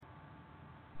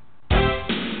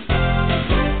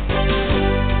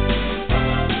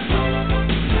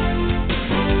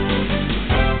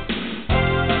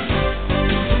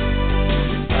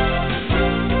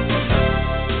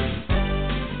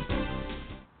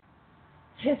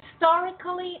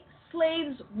Historically,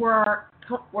 slaves were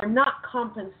not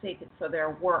compensated for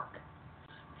their work.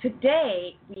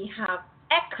 Today, we have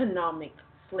economic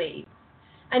slaves.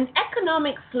 An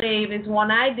economic slave is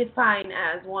one I define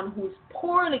as one who's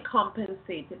poorly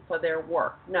compensated for their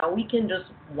work. Now, we can just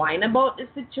whine about the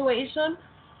situation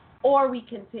or we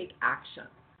can take action.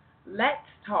 Let's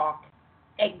talk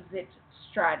exit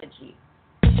strategy.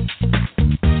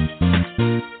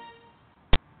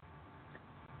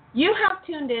 You have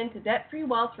tuned in to Debt Free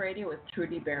Wealth Radio with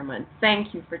Trudy Behrman.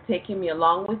 Thank you for taking me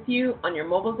along with you on your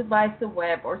mobile device, the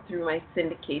web, or through my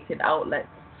syndicated outlets.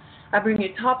 I bring you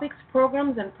topics,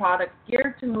 programs, and products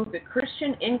geared to move the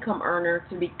Christian income earner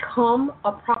to become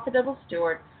a profitable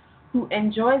steward who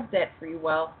enjoys debt-free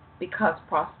wealth, because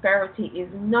prosperity is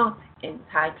not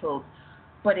entitled,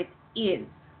 but it is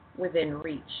within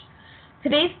reach.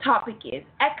 Today's topic is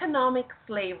economic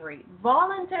slavery,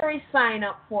 voluntary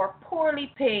sign-up for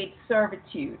poorly paid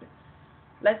servitude.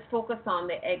 Let's focus on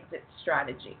the exit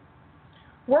strategy.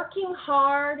 Working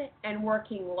hard and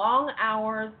working long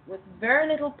hours with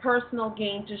very little personal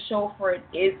gain to show for it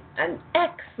is an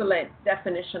excellent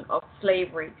definition of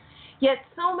slavery. Yet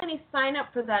so many sign up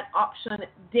for that option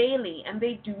daily, and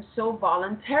they do so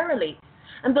voluntarily.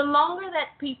 And the longer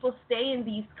that people stay in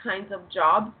these kinds of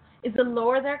jobs, is the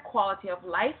lower their quality of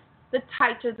life, the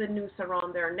tighter the noose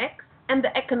around their necks, and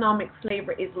the economic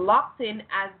slavery is locked in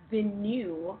as the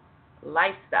new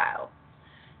lifestyle.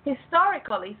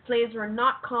 Historically, slaves were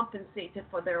not compensated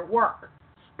for their work,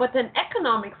 but an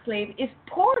economic slave is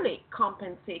poorly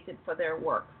compensated for their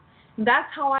work. And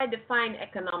that's how I define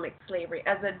economic slavery,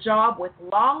 as a job with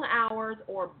long hours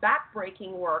or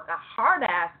back-breaking work, a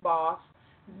hard-ass boss,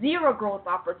 zero growth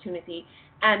opportunity,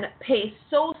 and pay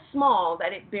so small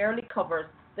that it barely covers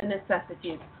the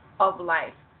necessities of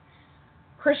life.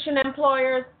 Christian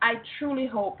employers, I truly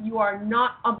hope you are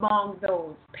not among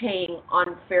those paying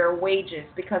unfair wages,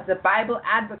 because the Bible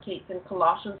advocates in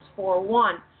Colossians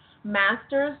 4:1,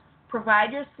 Masters,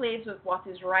 provide your slaves with what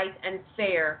is right and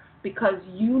fair, because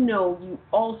you know you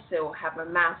also have a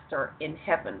master in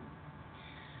heaven.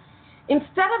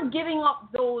 Instead of giving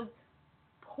up those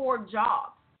poor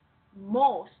jobs,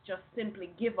 most just simply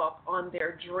give up on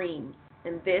their dreams,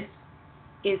 and this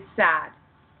is sad.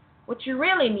 What you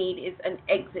really need is an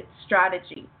exit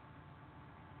strategy.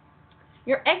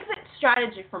 Your exit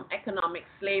strategy from economic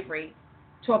slavery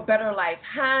to a better life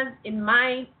has, in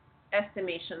my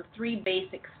estimation, 3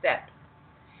 basic steps.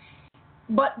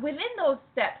 But within those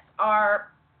steps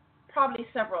are probably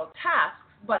several tasks,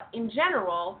 but in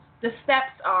general, the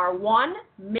steps are 1,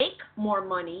 make more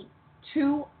money,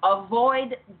 2,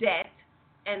 avoid debt,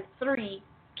 and 3,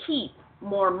 keep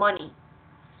more money.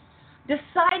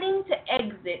 Deciding to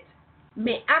exit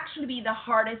may actually be the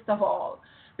hardest of all,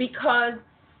 because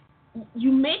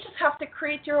you may just have to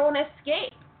create your own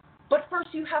escape. But first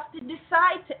you have to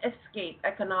decide to escape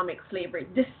economic slavery,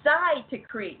 decide to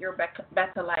create your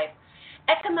better life.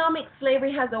 Economic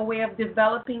slavery has a way of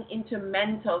developing into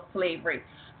mental slavery.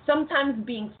 Sometimes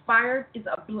being fired is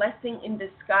a blessing in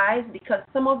disguise, because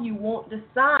some of you won't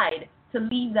decide to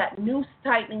leave that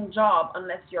noose-tightening job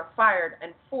unless you're fired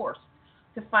and forced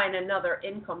to find another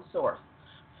income source.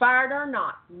 Fired or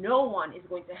not, no one is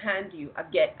going to hand you a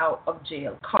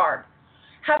get-out-of-jail card.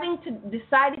 Having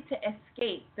decided to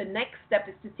escape, the next step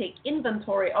is to take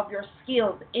inventory of your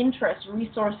skills, interests,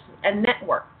 resources, and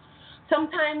network.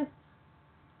 Sometimes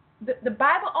the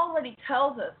Bible already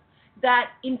tells us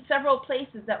that in several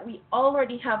places that we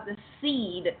already have the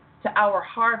seed to our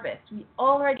harvest. We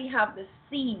already have the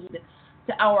seed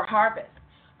to our harvest.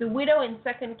 The widow in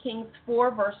 2 Kings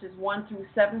 4 verses 1 through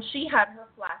 7, she had her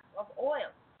flask of oil.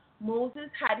 Moses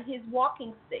had his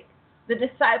walking stick. The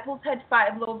disciples had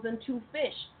 5 loaves and 2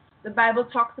 fish. The Bible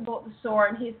talks about the sower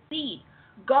and his seed.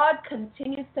 God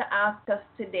continues to ask us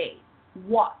today,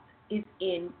 what is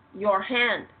in your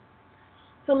hand?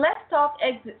 So let's talk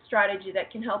exit strategy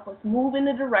that can help us move in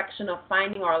the direction of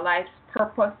finding our life's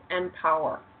purpose and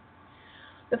power.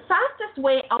 The fastest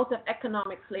way out of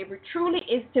economic slavery truly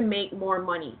is to make more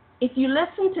money. If you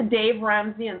listen to Dave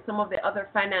Ramsey and some of the other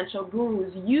financial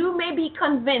gurus, you may be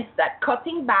convinced that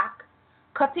cutting back,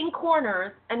 cutting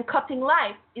corners, and cutting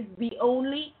life is the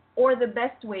only or the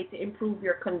best way to improve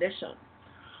your condition.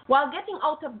 While getting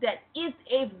out of debt is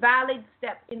a valid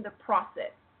step in the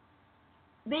process,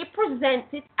 they present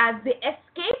it as the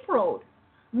escape road.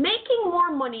 Making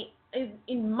more money is,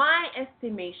 in my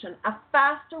estimation, a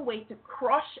faster way to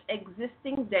crush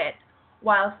existing debt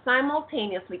while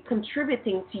simultaneously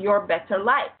contributing to your better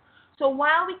life. So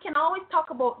while we can always talk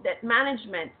about debt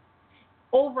management,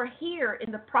 over here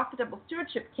in the profitable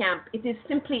stewardship camp, it is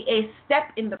simply a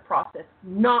step in the process,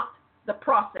 not the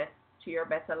process to your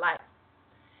better life.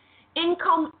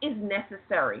 Income is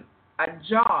necessary. A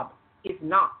job is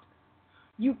not.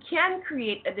 You can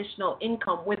create additional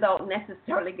income without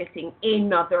necessarily getting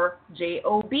another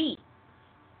job.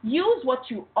 Use what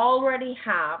you already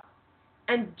have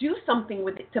and do something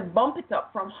with it to bump it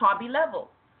up from hobby level.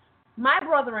 My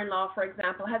brother-in-law, for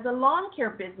example, has a lawn care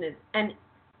business, and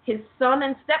his son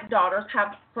and stepdaughters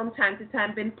have from time to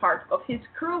time been part of his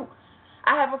crew.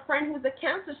 I have a friend who's a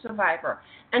cancer survivor,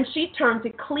 and she turned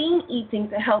to clean eating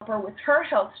to help her with her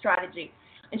health strategy.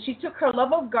 And she took her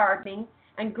love of gardening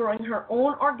and growing her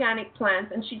own organic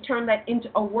plants, and she turned that into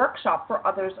a workshop for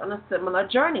others on a similar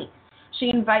journey. She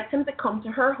invites them to come to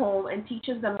her home and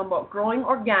teaches them about growing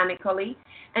organically,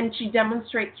 and she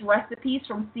demonstrates recipes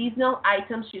from seasonal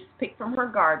items she's picked from her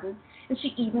garden, and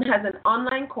she even has an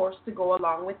online course to go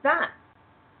along with that.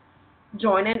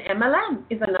 Join an MLM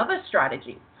is another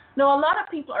strategy. Now, a lot of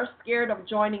people are scared of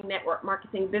joining network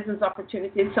marketing business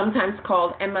opportunities, sometimes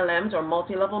called MLMs or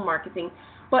multi-level marketing,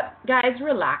 but guys,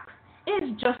 relax.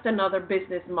 It's just another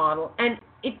business model, and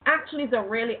it actually is a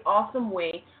really awesome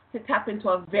way to tap into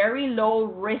a very low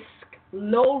risk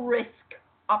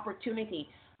opportunity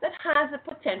that has the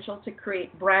potential to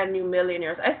create brand new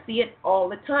millionaires. I see it all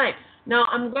the time. Now,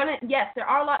 yes, there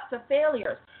are lots of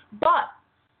failures, but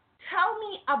tell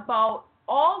me about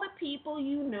all the people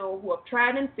you know who have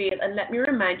tried and failed, and let me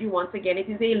remind you once again, it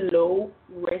is a low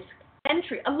risk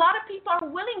entry. A lot of people are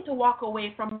willing to walk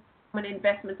away from an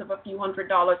investment of a few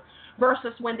 $100s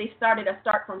versus when they started a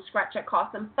start from scratch that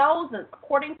cost them thousands.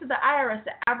 According to the IRS,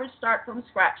 the average start from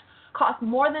scratch costs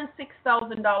more than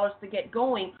 $6,000 to get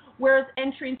going, whereas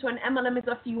entry into an MLM is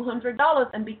a few $100s.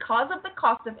 And because of the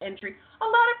cost of entry, a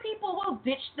lot of people will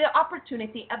ditch the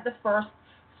opportunity at the first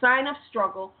sign of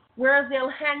struggle, whereas they'll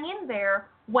hang in there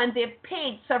when they've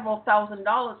paid several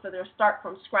 $1,000s for their start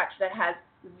from scratch that has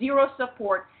zero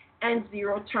support and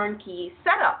zero turnkey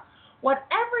setup.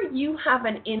 Whatever you have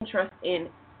an interest in,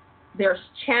 there's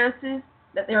chances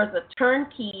that there's a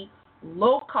turnkey,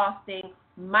 low-costing,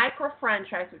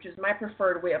 micro-franchise, which is my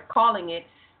preferred way of calling it,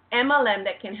 MLM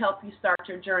that can help you start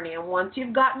your journey. And once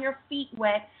you've gotten your feet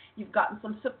wet, you've gotten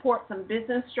some support, some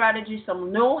business strategy,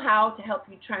 some know-how to help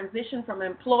you transition from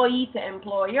employee to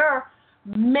employer,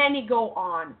 many go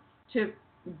on to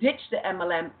ditch the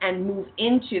MLM and move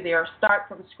into their start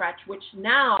from scratch, which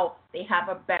now they have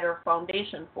a better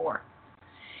foundation for.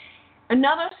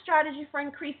 Another strategy for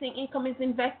increasing income is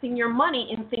investing your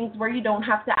money in things where you don't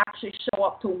have to actually show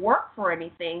up to work for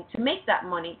anything to make that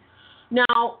money.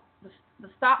 Now, the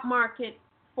stock market,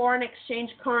 foreign exchange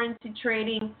currency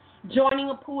trading, joining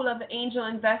a pool of angel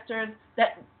investors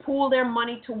that pool their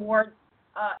money towards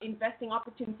investing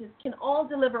opportunities can all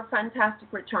deliver fantastic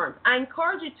returns. I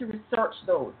encourage you to research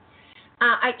those.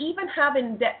 I even have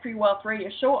in Debt Free Wealth Radio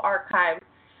show archives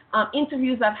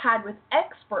interviews I've had with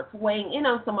experts weighing in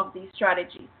on some of these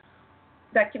strategies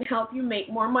that can help you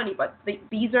make more money. But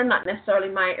these are not necessarily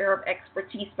my area of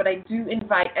expertise, but I do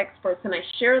invite experts and I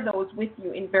share those with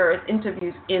you in various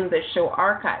interviews in the show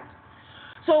archives.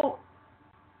 So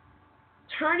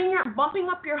bumping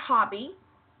up your hobby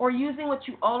or using what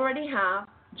you already have,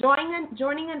 joining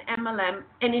an MLM,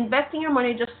 and investing your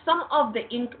money in just some of the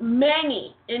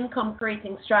many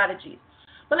income-creating strategies.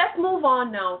 But let's move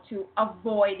on now to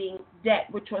avoiding debt,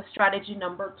 which was strategy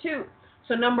number 2.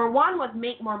 So number 1 was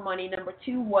make more money. Number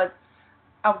 2 was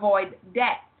avoid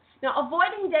debt. Now,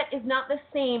 avoiding debt is not the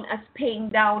same as paying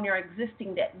down your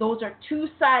existing debt. Those are two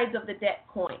sides of the debt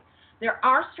coin. There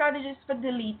are strategies for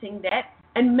deleting debt,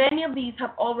 and many of these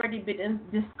have already been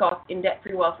discussed in Debt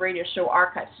Free Wealth Radio show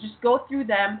archives. So just go through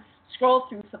them, scroll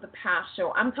through for the past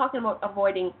show. I'm talking about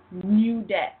avoiding new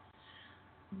debt.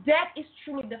 Debt is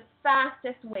truly the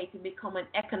fastest way to become an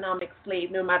economic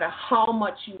slave, no matter how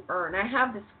much you earn. I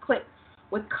have this clip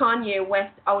with Kanye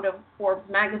West out of Forbes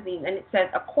magazine, and it says,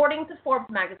 according to Forbes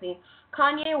magazine,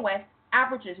 Kanye West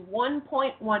averages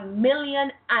 $1.1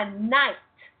 million a night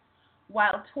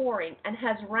while touring and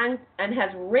has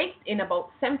raked in about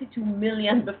 $72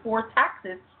 million before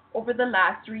taxes over the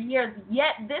last 3 years.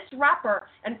 Yet this rapper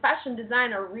and fashion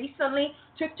designer recently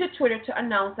took to Twitter to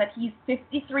announce that he's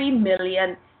 $53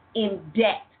 million in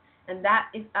debt. And that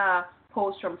is a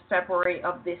post from February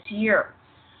of this year.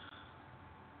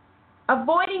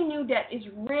 Avoiding new debt is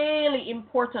really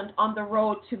important on the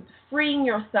road to freeing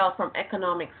yourself from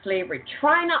economic slavery.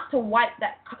 Try not to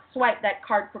swipe that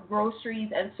card for groceries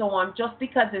and so on just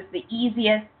because it's the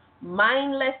easiest,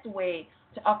 mindless way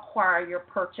to acquire your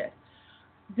purchase.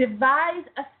 Devise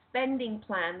a spending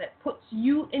plan that puts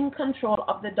you in control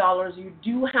of the dollars you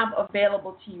do have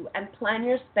available to you, and plan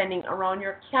your spending around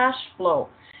your cash flow.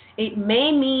 It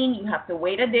may mean you have to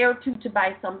wait a day or two to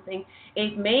buy something.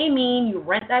 It may mean you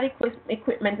rent that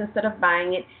equipment instead of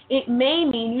buying it. It may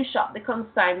mean you shop the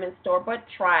consignment store but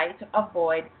try to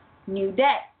avoid new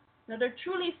debt. Now, there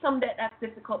truly is some debt that's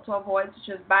difficult to avoid,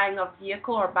 such as buying a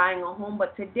vehicle or buying a home.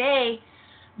 But today,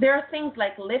 there are things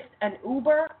like Lyft and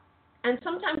Uber, and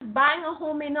sometimes buying a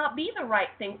home may not be the right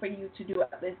thing for you to do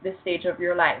at this stage of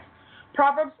your life.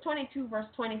 Proverbs 22, verse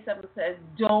 27 says,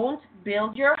 don't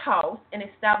build your house and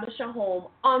establish a home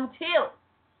until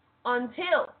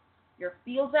your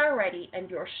fields are ready and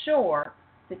you're sure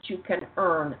that you can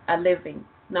earn a living.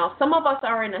 Now, some of us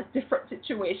are in a different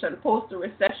situation post the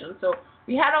recession. So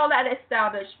we had all that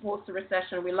established post the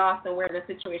recession. We lost and we're in a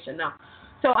situation now.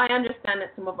 So I understand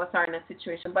that some of us are in a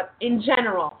situation. But in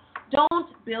general, don't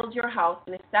build your house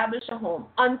and establish a home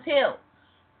until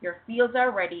your fields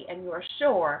are ready and you're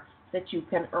sure that you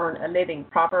can earn a living.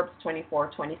 Proverbs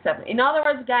 24:27. In other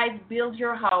words, guys, build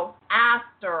your house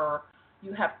after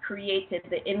you have created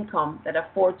the income that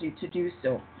affords you to do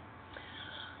so.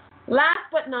 Last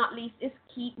but not least is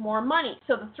keep more money.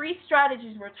 So the three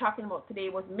strategies we're talking about today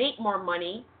was make more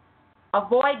money,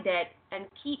 avoid debt, and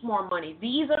keep more money.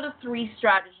 These are the three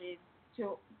strategies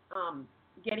to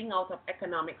getting out of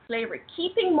economic slavery.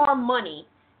 Keeping more money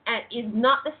is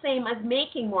not the same as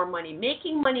making more money.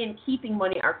 Making money and keeping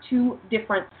money are two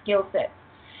different skill sets.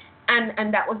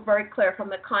 And that was very clear from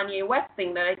the Kanye West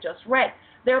thing that I just read.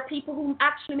 There are people who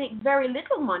actually make very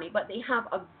little money, but they have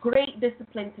a great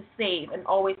discipline to save and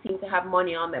always seem to have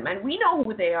money on them. And we know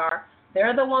who they are.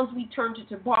 They're the ones we turn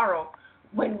to borrow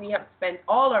when we have spent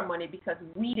all our money because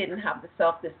we didn't have the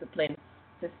self-discipline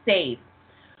to save.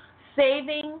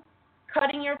 Saving,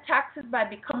 cutting your taxes by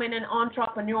becoming an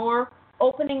entrepreneur,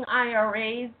 opening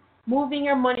IRAs, moving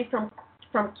your money from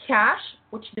cash,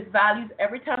 which devalues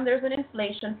every time there's an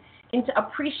inflation, into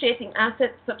appreciating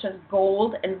assets such as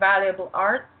gold and valuable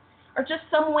art, are just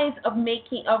some ways of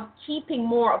keeping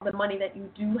more of the money that you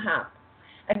do have.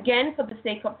 Again, for the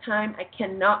sake of time, I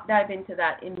cannot dive into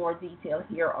that in more detail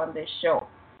here on this show.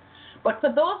 But for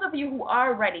those of you who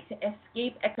are ready to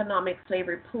escape economic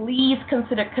slavery, please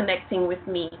consider connecting with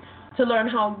me to learn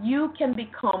how you can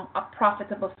become a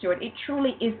profitable steward. It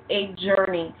truly is a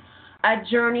journey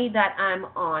that I'm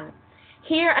on.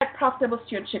 Here at Profitable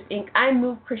Stewardship, Inc., I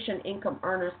move Christian income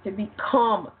earners to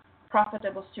become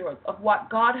profitable stewards of what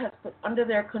God has put under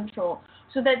their control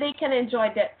so that they can enjoy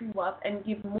debt-free wealth and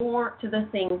give more to the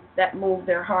things that move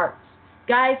their hearts.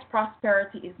 Guys,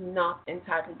 prosperity is not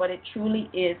entitled, but it truly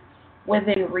is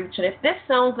within reach. And if this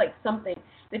sounds like something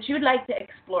that you'd like to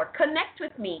explore, connect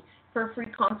with me for a free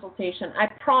consultation. I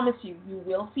promise you, you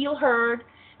will feel heard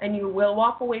and you will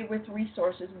walk away with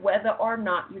resources whether or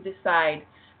not you decide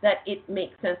that it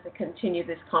makes sense to continue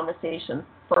this conversation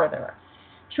further.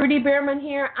 Trudy Beerman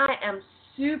here. I am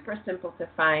super simple to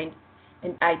find,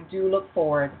 and I do look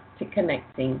forward to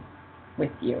connecting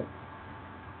with you.